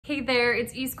Hey there,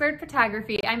 it's E Squared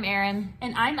Photography. I'm Erin.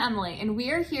 And I'm Emily, and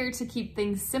we are here to keep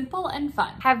things simple and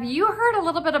fun. Have you heard a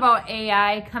little bit about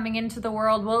AI coming into the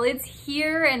world? Well, it's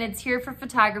here and it's here for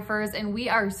photographers, and we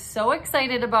are so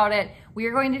excited about it. We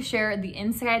are going to share the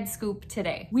inside scoop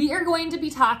today. We are going to be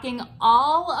talking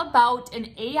all about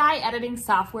an AI editing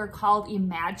software called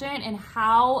Imagen and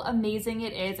how amazing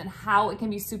it is and how it can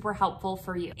be super helpful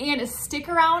for you. And stick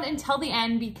around until the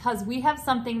end because we have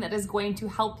something that is going to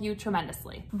help you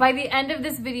tremendously. By the end of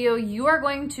this video, you are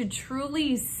going to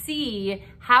truly see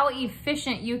how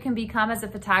efficient you can become as a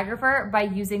photographer by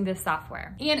using this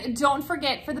software. And don't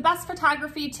forget, for the best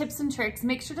photography tips and tricks,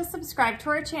 make sure to subscribe to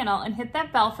our channel and hit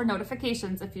that bell for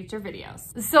notifications of future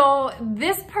videos. So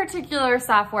this particular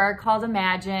software called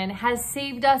Imagen has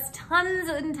saved us tons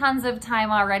and tons of time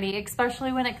already,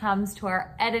 especially when it comes to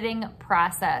our editing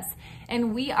process.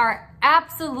 And we are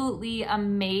absolutely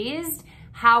amazed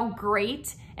how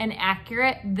great and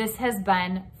accurate this has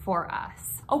been for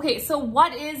us. Okay, so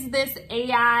what is this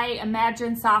AI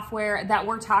Imagen software that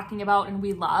we're talking about and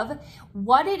we love?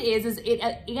 What it is it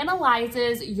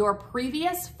analyzes your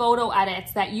previous photo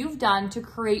edits that you've done to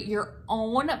create your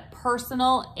own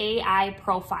personal AI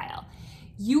profile.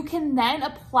 You can then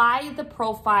apply the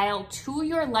profile to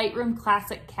your Lightroom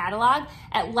Classic catalog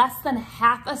at less than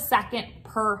half a second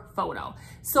per photo.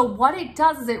 So what it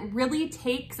does is it really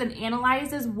takes and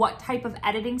analyzes what type of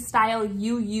editing style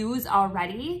you use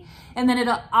already, and then it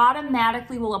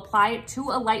automatically will apply it to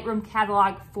a Lightroom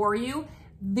catalog for you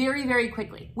very, very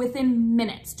quickly, within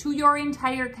minutes, to your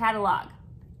entire catalog.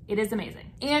 It is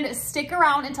amazing. And stick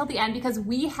around until the end because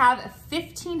we have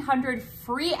 1,500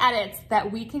 free edits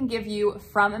that we can give you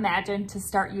from Imagen to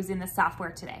start using the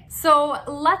software today. So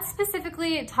let's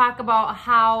specifically talk about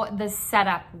how the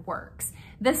setup works.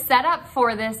 The setup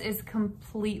for this is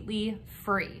completely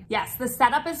free. Yes, the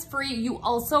setup is free. You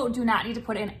also do not need to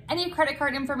put in any credit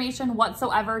card information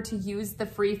whatsoever to use the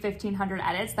free 1,500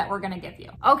 edits that we're gonna give you.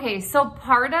 Okay, so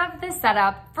part of the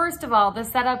setup, first of all, the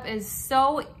setup is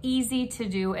so easy to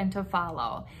do and to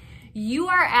follow. You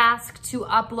are asked to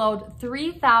upload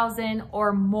 3,000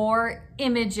 or more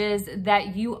images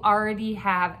that you already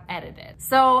have edited.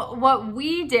 So what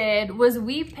we did was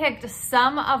we picked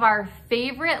some of our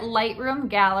favorite Lightroom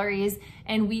galleries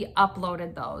and we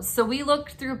uploaded those. So we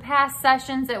looked through past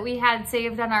sessions that we had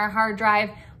saved on our hard drive,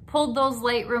 pulled those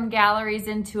Lightroom galleries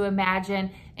into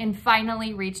Imagen, and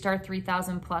finally reached our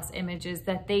 3,000 plus images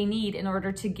that they need in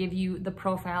order to give you the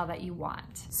profile that you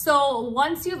want. So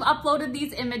once you've uploaded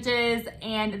these images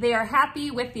and they are happy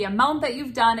with the amount that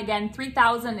you've done, again,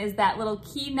 3,000 is that little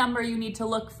key number you need to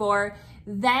look for,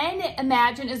 then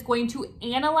Imagen is going to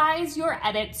analyze your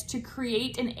edits to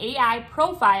create an AI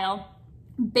profile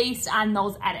based on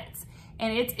those edits.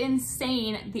 And it's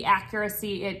insane the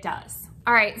accuracy it does.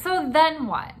 All right, so then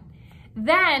what?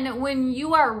 Then when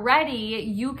you are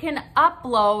ready, you can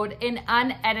upload an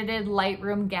unedited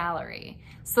Lightroom gallery.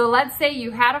 So let's say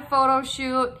you had a photo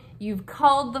shoot, you've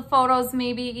culled the photos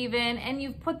maybe even, and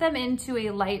you've put them into a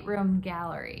Lightroom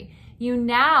gallery. You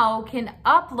now can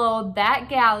upload that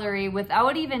gallery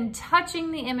without even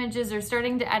touching the images or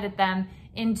starting to edit them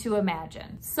into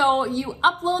Imagen. So you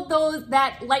upload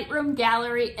that Lightroom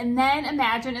gallery and then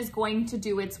Imagen is going to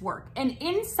do its work. And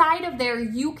inside of there,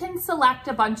 you can select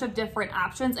a bunch of different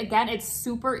options. Again, it's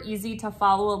super easy to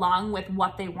follow along with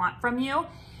what they want from you,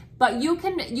 but you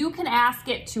can ask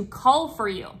it to cull for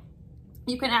you.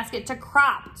 You can ask it to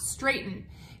crop, straighten.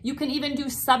 You can even do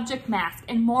subject mask,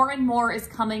 and more is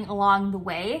coming along the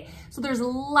way. So there's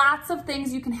lots of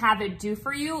things you can have it do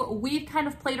for you. We've kind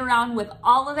of played around with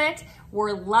all of it.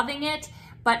 We're loving it,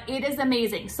 but it is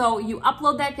amazing. So you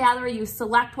upload that gallery, you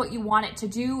select what you want it to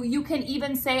do. You can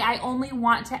even say, I only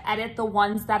want to edit the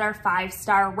ones that are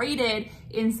 5-star rated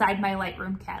inside my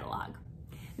Lightroom catalog.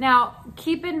 Now,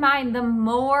 keep in mind, the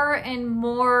more and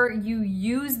more you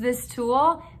use this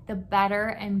tool, the better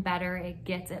and better it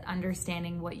gets at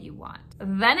understanding what you want.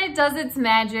 Then it does its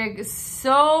magic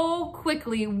so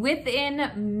quickly,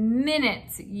 within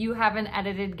minutes, you have an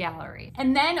edited gallery.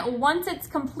 And then once it's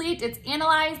complete, it's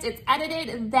analyzed, it's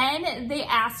edited, then they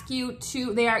ask you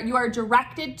to, you are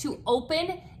directed to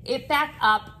open it back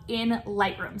up in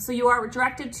Lightroom. So you are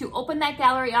directed to open that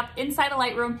gallery up inside of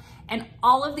Lightroom, and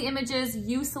all of the images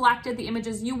you selected, the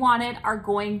images you wanted, are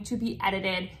going to be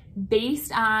edited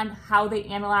based on how they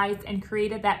analyzed and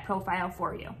created that profile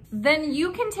for you. Then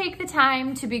you can take the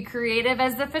time to be creative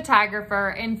as the photographer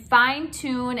and fine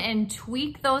tune and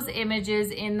tweak those images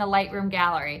in the Lightroom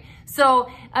gallery. So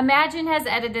Imagen has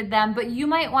edited them, but you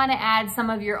might want to add some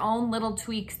of your own little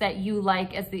tweaks that you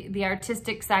like as the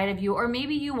artistic side of you, or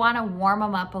maybe you want to warm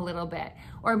them up a little bit.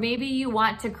 or maybe you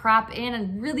want to crop in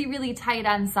and really, really tight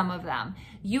on some of them.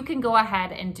 You can go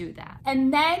ahead and do that.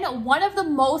 And then one of the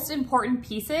most important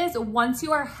pieces, once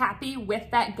you are happy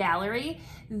with that gallery,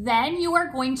 then you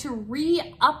are going to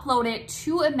re-upload it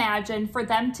to Imagen for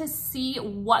them to see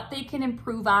what they can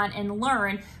improve on and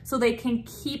learn so they can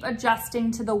keep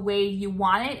adjusting to the way you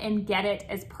want it and get it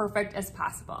as perfect as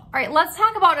possible. All right, let's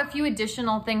talk about a few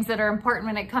additional things that are important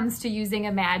when it comes to using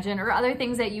Imagen or other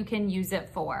things that you can use it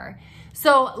for.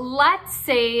 So let's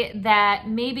say that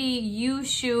maybe you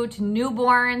shoot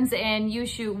newborns and you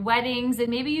shoot weddings and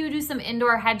maybe you do some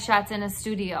indoor headshots in a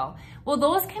studio. Well,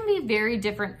 those can be very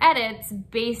different edits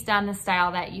based on the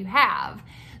style that you have.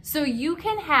 So you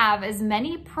can have as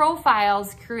many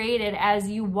profiles created as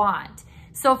you want.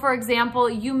 So for example,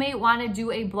 you may want to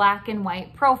do a black and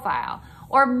white profile,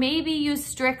 or maybe you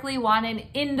strictly want an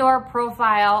indoor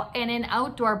profile and an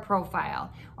outdoor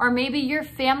profile. Or maybe your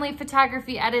family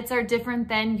photography edits are different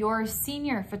than your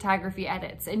senior photography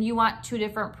edits and you want two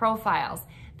different profiles.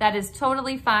 That is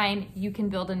totally fine. You can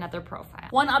build another profile.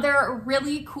 One other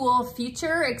really cool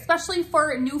feature, especially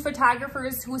for new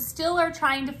photographers who still are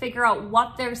trying to figure out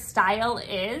what their style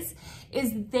is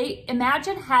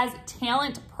Imagen has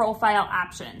talent profile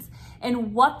options.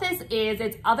 And what this is,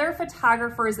 it's other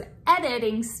photographers'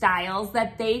 editing styles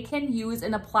that they can use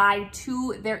and apply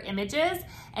to their images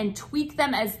and tweak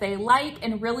them as they like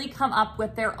and really come up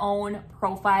with their own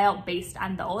profile based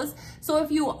on those. So if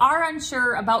you are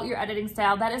unsure about your editing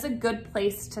style, that is a good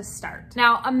place to start.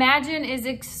 Now, Imagen is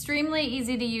extremely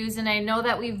easy to use, and I know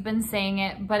that we've been saying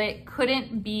it, but it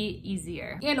couldn't be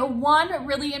easier. And one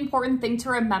really important thing to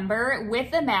remember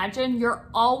with Imagen, you're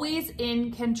always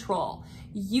in control.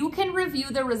 You can review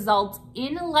the results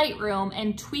in Lightroom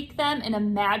and tweak them, and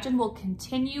Imagen will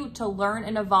continue to learn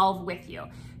and evolve with you.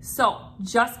 So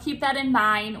just keep that in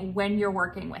mind when you're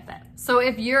working with it. So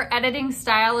if your editing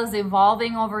style is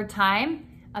evolving over time,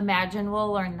 Imagen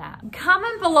will learn that.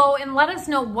 Comment below and let us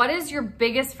know, what is your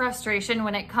biggest frustration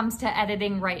when it comes to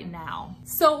editing right now?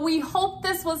 So we hope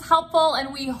this was helpful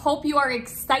and we hope you are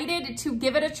excited to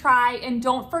give it a try. And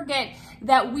don't forget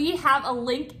that we have a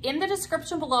link in the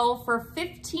description below for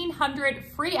 1,500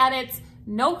 free edits.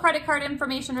 No credit card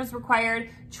information is required.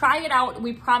 Try it out.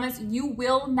 We promise you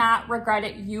will not regret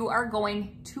it. You are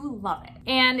going to love it.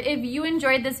 And if you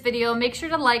enjoyed this video, make sure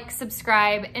to like,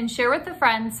 subscribe, and share with a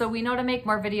friend so we know to make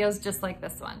more videos just like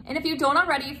this one. And if you don't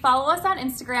already, follow us on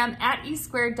Instagram at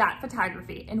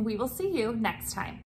e2photography, and we will see you next time.